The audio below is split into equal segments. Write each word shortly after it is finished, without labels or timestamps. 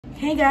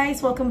Hey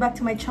guys, welcome back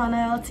to my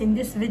channel. In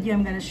this video,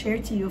 I'm going to share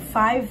to you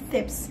 5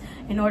 tips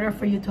in order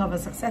for you to have a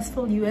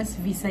successful US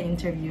visa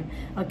interview.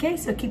 Okay,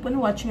 so keep on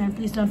watching and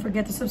please don't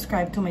forget to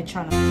subscribe to my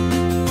channel.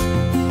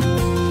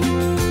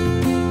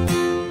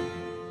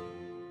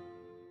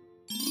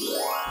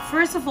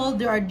 First of all,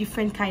 there are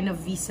different kind of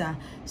visa.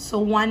 So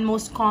one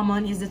most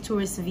common is the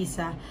tourist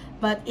visa.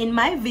 But in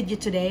my video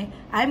today,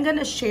 I'm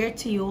gonna share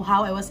to you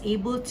how I was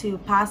able to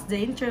pass the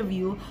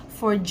interview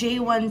for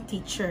J1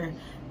 teacher.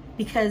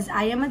 Because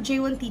I am a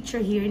J1 teacher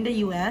here in the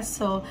US,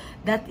 so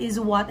that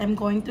is what I'm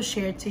going to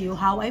share to you,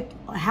 how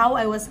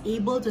I was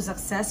able to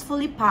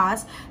successfully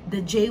pass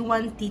the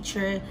J1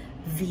 teacher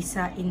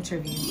visa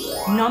interview.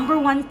 Number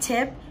 1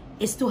 tip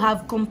is to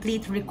have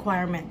complete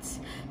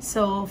requirements.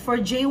 So for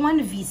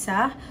J1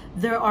 visa,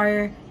 there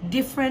are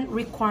different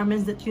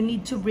requirements that you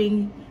need to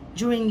bring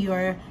during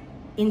your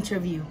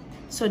interview.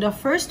 So the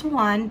first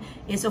one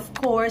is, of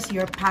course,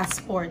 your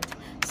passport.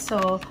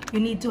 So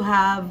you need to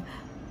have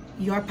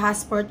your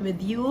passport with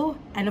you,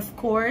 and of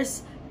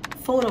course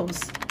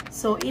photos.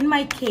 So in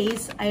my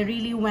case, I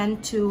really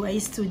went to a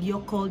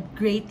studio called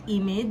Great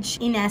Image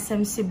in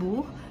SM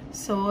Cebu.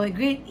 So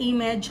Great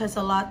Image has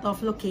a lot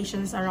of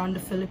locations around the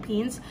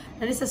Philippines.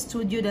 That is a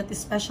studio that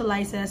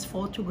specializes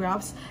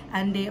photographs,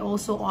 and they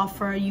also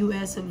offer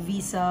US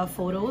visa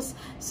photos.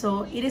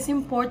 So it is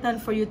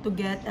important for you to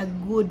get a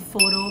good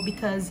photo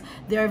because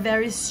they are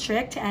very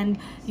strict and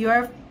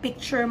your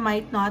picture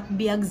might not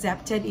be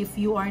accepted if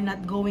you are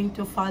not going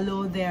to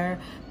follow their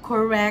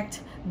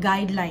correct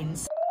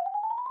guidelines.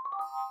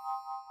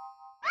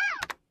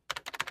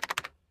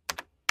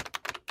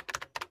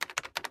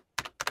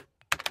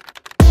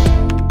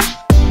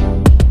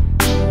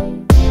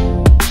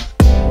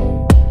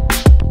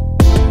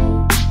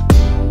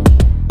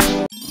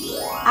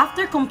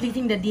 After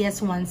completing the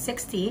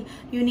DS-160,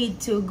 you need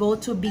to go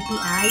to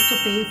BPI to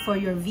pay for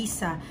your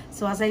visa.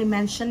 So as I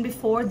mentioned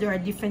before, there are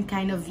different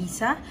kind of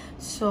visa.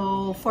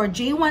 So for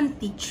J1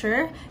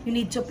 teacher, you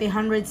need to pay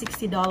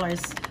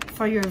 $160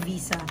 for your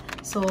visa.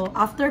 So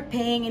after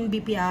paying in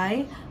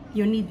BPI,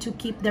 you need to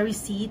keep the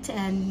receipt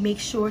and make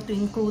sure to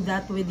include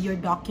that with your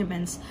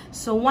documents.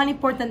 So one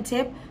important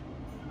tip,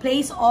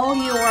 place all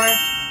your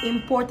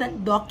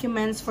important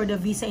documents for the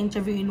visa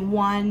interview in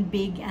one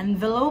big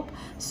envelope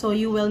so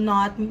you will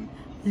not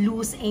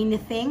lose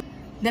anything.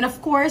 Then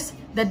of course,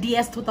 the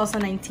DS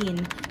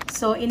 2019.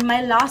 So in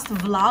my last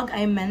vlog,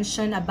 I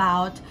mentioned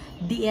about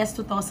DS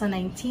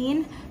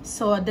 2019.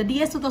 So the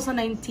DS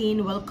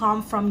 2019 will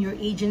come from your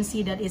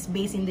agency that is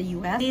based in the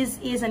US. This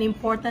is an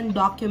important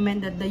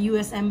document that the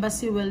US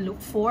Embassy will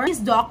look for. This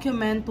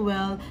document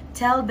will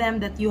tell them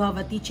that you have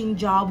a teaching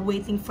job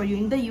waiting for you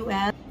in the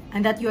US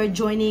and that you are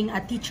joining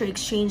a teacher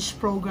exchange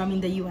program in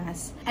the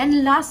US.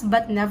 And last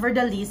but never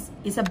the least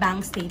is a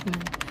bank statement.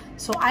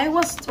 So I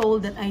was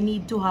told that I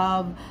need to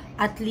have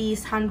at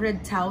least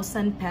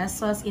 100,000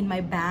 pesos in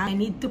my bank. I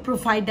need to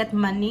provide that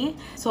money.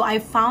 So I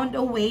found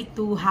a way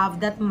to have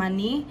that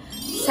money.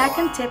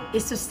 Second tip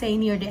is to stay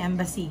near the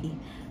embassy.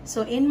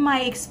 So in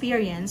my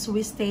experience,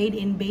 we stayed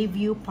in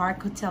Bayview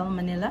Park Hotel,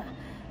 Manila.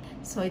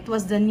 So it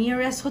was the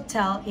nearest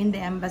hotel in the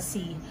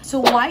embassy. So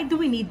why do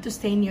we need to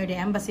stay near the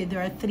embassy? There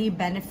are 3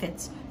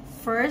 benefits.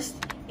 First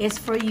is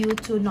for you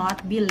to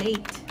not be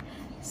late.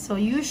 So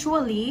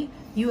usually,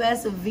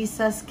 US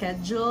visa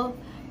schedule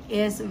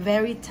is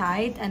very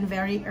tight and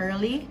very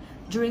early.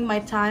 During my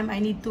time, I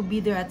need to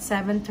be there at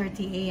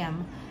 7:30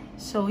 a.m.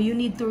 So you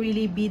need to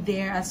really be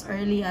there as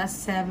early as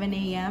 7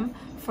 a.m.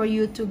 for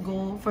you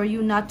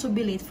not to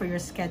be late for your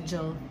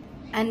schedule.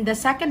 And the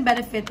second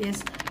benefit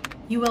is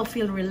you will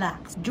feel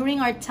relaxed. During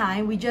our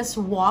time, we just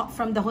walked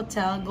from the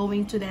hotel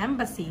going to the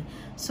embassy.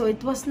 So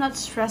it was not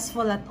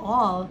stressful at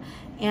all.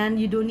 And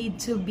you don't need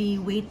to be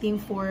waiting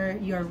for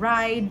your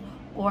ride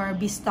or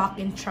be stuck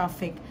in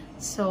traffic.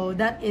 So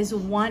that is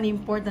one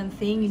important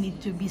thing. You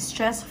need to be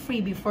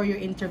stress-free before your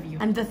interview.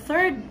 And the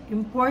third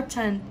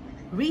important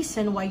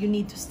reason why you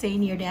need to stay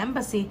near the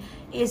embassy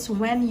is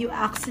when you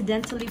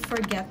accidentally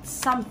forget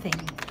something.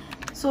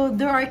 So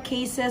there are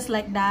cases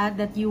like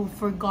that you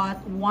forgot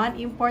one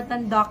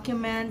important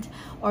document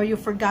or you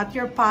forgot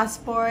your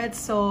passport.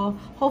 So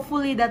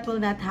hopefully that will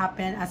not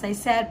happen. As I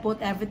said,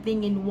 put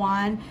everything in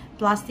one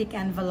plastic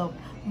envelope.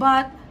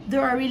 But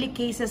there are really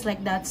cases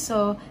like that.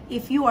 So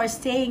if you are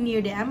staying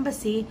near the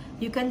embassy,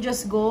 you can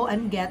just go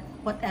and get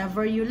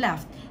whatever you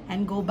left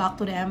and go back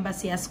to the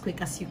embassy as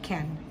quick as you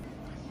can.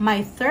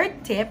 My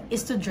third tip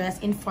is to dress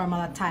in formal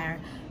attire.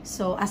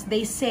 So as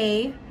they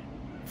say,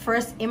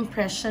 first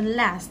impression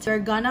lasts. You're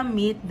gonna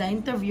meet the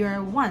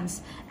interviewer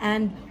once,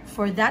 and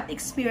for that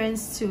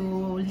experience to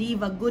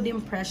leave a good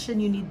impression,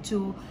 you need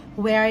to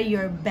wear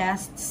your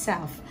best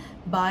self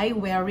by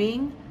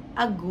wearing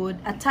a good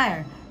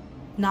attire.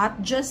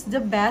 Not just the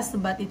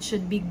best, but it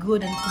should be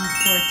good and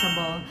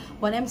comfortable.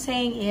 What I'm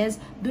saying is,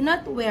 do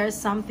not wear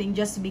something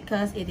just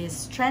because it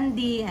is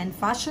trendy and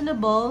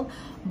fashionable,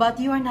 but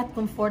you are not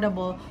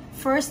comfortable.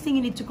 First thing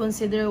you need to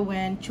consider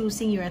when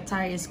choosing your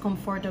attire is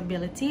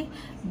comfortability,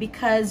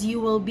 because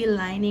you will be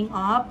lining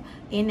up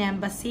in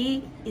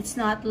embassy. It's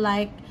not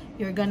like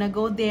you're gonna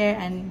go there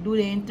and do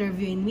the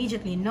interview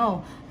immediately.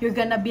 No, you're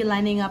gonna be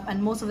lining up,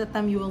 and most of the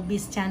time you will be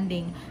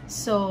standing.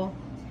 So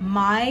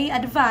my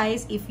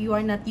advice, if you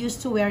are not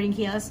used to wearing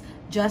heels,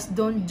 just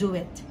don't do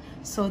it.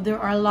 So there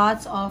are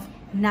lots of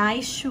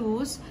nice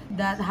shoes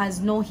that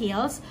has no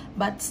heels,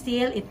 but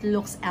still it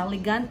looks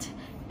elegant,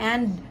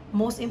 and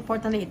most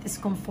importantly, it is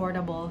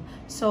comfortable.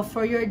 So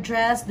for your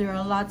dress, there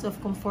are lots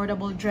of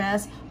comfortable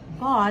dress,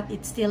 but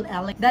it's still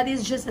elegant. That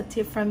is just a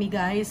tip from me,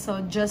 guys.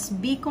 So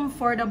just be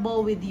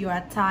comfortable with your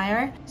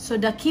attire. So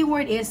the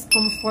keyword is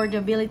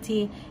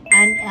comfortability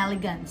and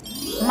elegance.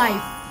 My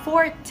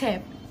fourth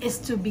tip is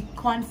to be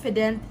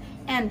confident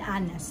and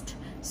honest.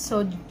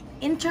 So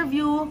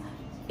interview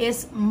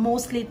is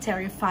mostly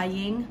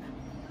terrifying.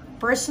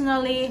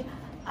 Personally,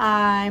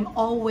 I'm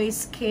always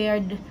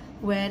scared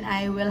when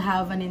I will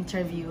have an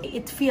interview.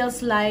 It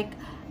feels like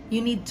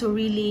you need to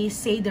really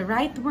say the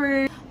right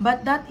word,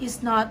 but that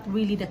is not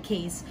really the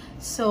case.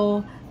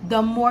 So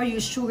the more you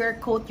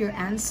sugarcoat your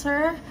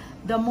answer,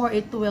 the more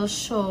it will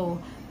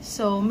show.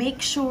 So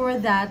make sure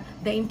that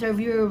the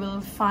interviewer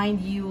will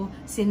find you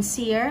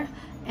sincere,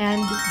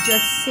 and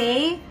just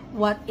say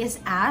what is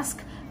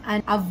asked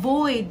and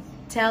avoid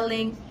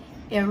telling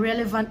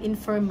irrelevant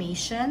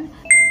information.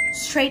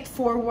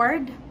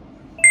 Straightforward,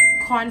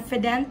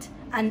 confident,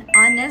 and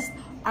honest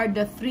are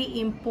the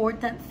three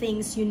important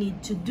things you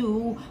need to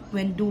do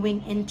when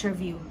doing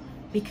interview,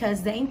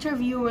 because the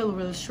interviewer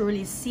will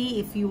surely see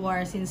if you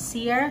are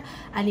sincere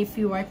and if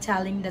you are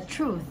telling the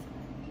truth.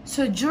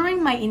 So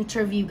during my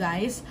interview,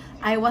 guys,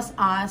 I was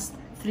asked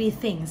three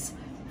things.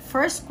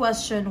 First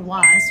question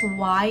was,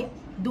 why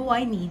do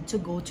I need to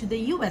go to the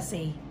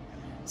USA?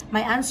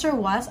 My answer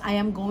was, I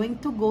am going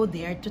to go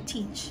there to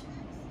teach.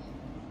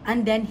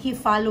 And then he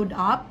followed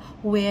up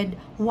with,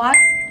 what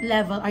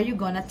level are you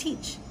gonna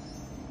teach?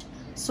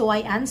 So I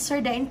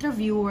answered the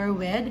interviewer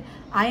with,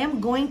 I am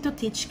going to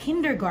teach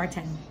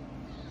kindergarten.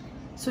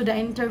 So the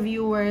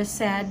interviewer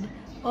said,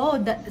 oh,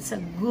 that's a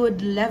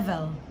good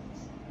level.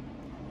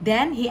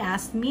 Then he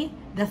asked me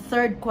the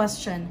third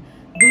question,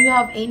 do you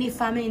have any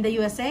family in the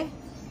USA?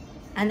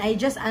 And I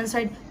just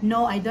answered,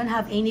 no, I don't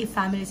have any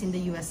families in the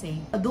USA.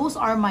 Those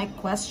are my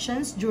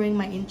questions during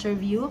my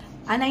interview.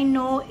 And I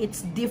know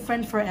it's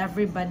different for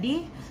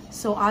everybody.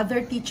 So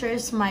other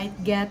teachers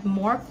might get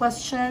more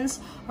questions,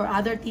 or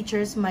other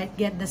teachers might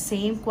get the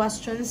same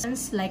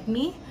questions like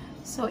me.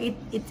 So it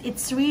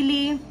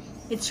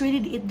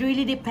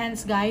really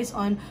depends, guys,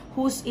 on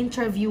who's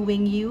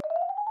interviewing you.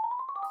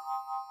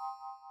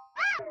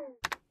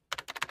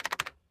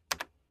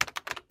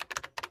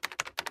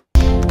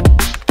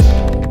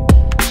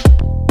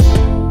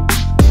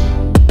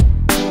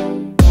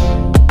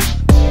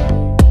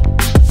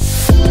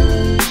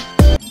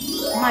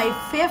 My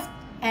fifth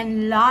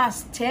and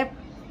last tip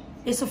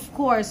is, of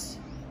course,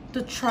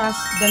 to trust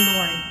the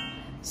Lord.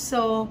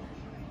 So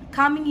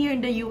coming here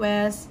in the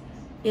US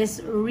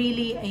is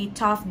really a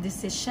tough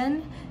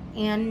decision,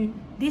 and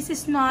this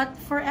is not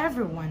for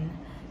everyone.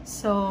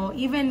 So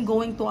even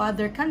going to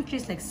other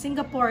countries like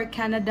Singapore or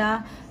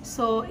Canada,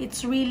 so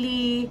it's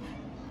really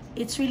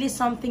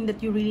something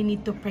that you really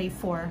need to pray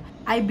for.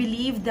 I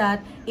believe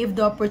that if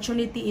the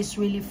opportunity is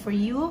really for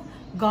you,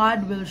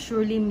 God will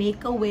surely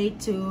make a way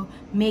to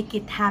make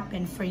it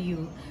happen for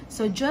you.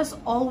 So just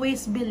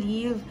always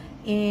believe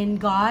in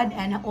God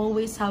and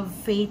always have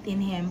faith in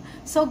Him.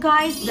 So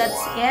guys,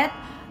 that's it.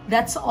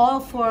 That's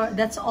all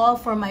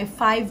for my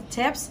 5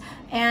 tips,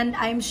 and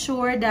I'm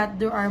sure that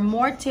there are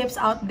more tips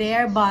out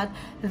there, but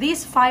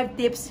these 5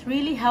 tips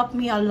really helped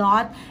me a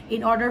lot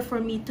in order for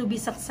me to be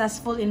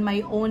successful in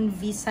my own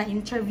visa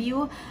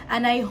interview.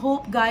 And I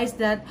hope, guys,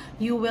 that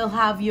you will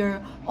have your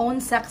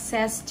own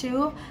success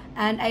too.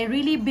 And I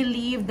really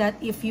believe that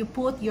if you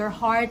put your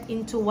heart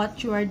into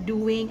what you are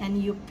doing and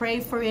you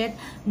pray for it,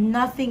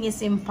 nothing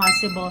is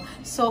impossible.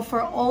 So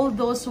for all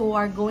those who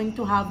are going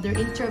to have their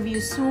interview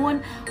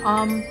soon,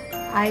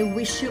 I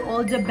wish you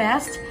all the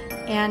best,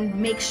 and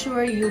make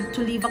sure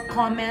to leave a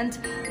comment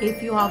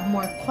if you have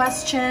more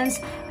questions,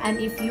 and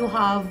if you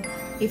have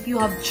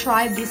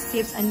tried these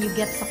tips and you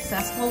get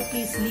successful,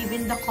 please leave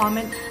in the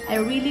comment. I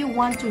really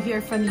want to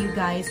hear from you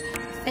guys.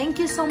 Thank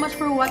you so much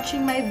for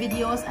watching my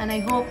videos, and I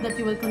hope that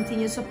you will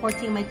continue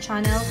supporting my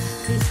channel.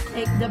 Please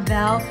click the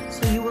bell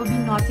so you will be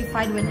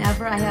notified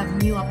whenever I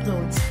have new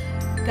uploads.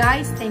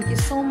 Guys, thank you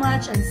so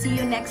much, and see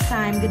you next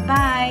time.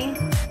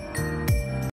 Goodbye.